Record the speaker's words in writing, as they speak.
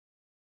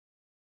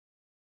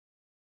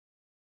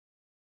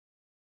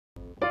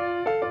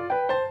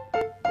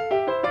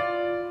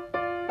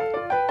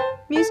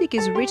Music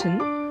is written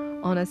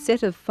on a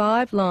set of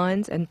 5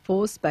 lines and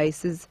 4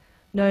 spaces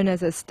known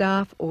as a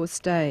staff or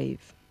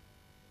stave.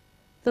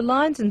 The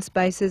lines and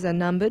spaces are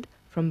numbered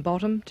from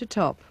bottom to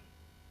top.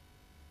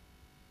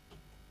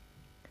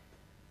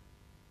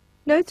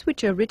 Notes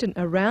which are written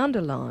around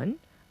a line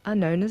are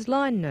known as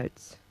line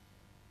notes,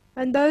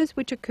 and those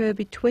which occur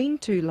between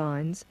 2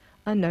 lines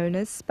are known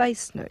as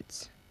space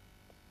notes.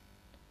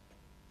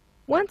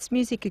 Once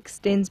music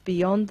extends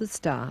beyond the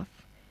staff,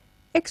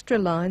 extra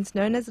lines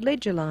known as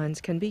ledger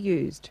lines can be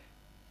used.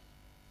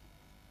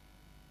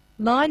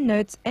 Line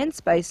notes and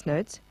space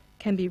notes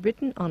can be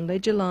written on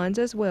ledger lines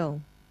as well.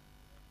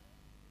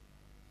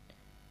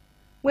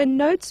 When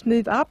notes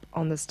move up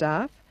on the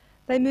staff,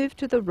 they move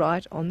to the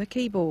right on the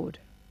keyboard.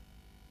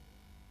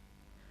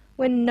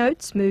 When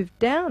notes move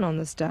down on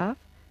the staff,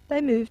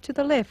 they move to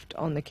the left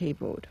on the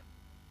keyboard.